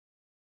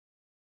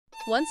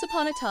Once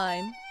upon a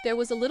time, there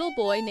was a little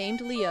boy named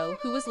Leo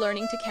who was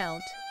learning to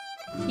count.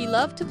 He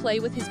loved to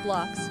play with his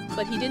blocks,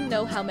 but he didn't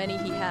know how many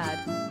he had.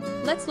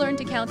 "Let's learn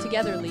to count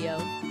together,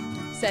 Leo,"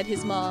 said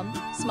his mom,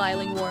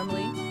 smiling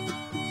warmly.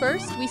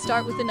 "First, we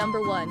start with the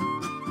number 1.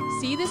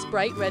 See this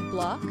bright red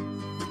block?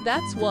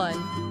 That's 1.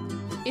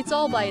 It's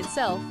all by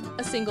itself,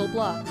 a single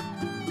block."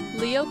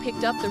 Leo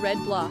picked up the red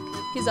block,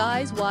 his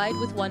eyes wide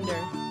with wonder.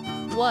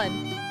 "1,"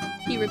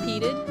 he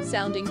repeated,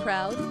 sounding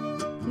proud.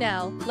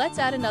 "Now, let's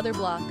add another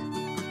block."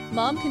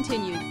 Mom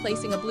continued,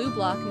 placing a blue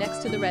block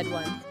next to the red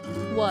one.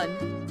 1.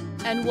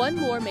 And 1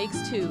 more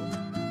makes 2.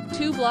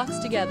 2 blocks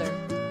together.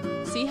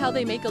 See how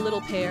they make a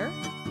little pair?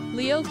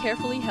 Leo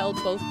carefully held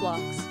both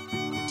blocks.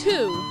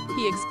 2,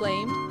 he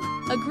exclaimed,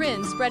 a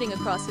grin spreading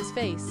across his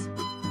face.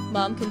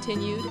 Mom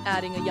continued,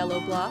 adding a yellow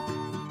block.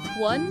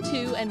 1,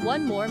 2, and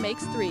 1 more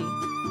makes 3.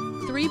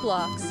 3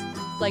 blocks,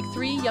 like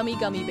 3 yummy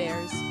gummy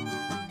bears.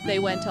 They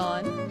went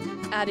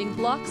on, adding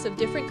blocks of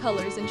different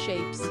colors and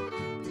shapes.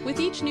 With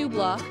each new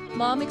block,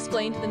 Mom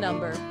explained the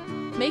number,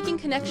 making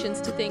connections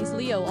to things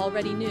Leo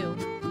already knew.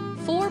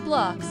 4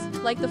 blocks,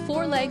 like the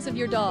 4 legs of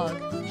your dog,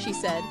 she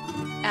said,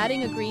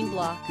 adding a green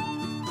block.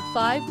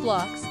 5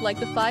 blocks, like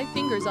the 5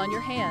 fingers on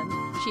your hand,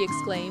 she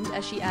exclaimed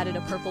as she added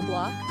a purple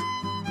block.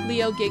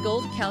 Leo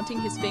giggled, counting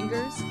his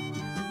fingers.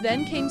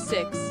 Then came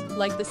 6,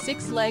 like the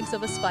 6 legs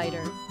of a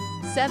spider.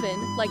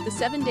 7, like the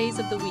 7 days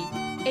of the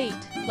week.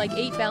 8, like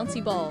 8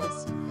 bouncy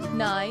balls.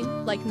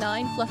 9, like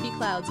 9 fluffy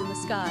clouds in the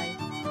sky.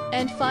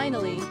 And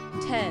finally,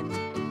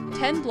 10.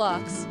 10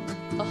 blocks,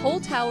 a whole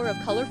tower of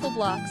colorful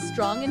blocks,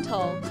 strong and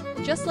tall,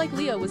 just like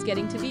Leo was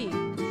getting to be.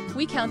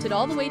 "We counted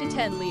all the way to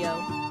 10, Leo."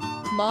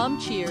 Mom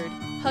cheered,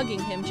 hugging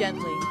him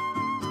gently.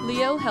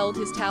 Leo held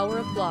his tower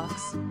of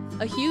blocks,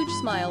 a huge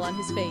smile on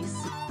his face.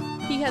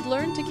 He had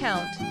learned to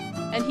count,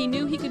 and he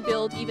knew he could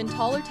build even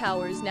taller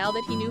towers now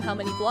that he knew how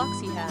many blocks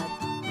he had.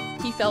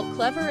 He felt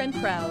clever and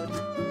proud.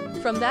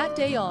 From that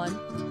day on,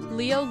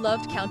 Leo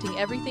loved counting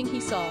everything he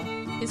saw.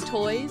 His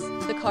toys,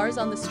 the cars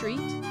on the street,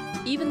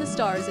 even the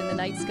stars in the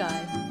night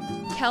sky.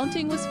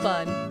 Counting was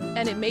fun,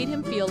 and it made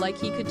him feel like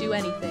he could do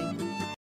anything.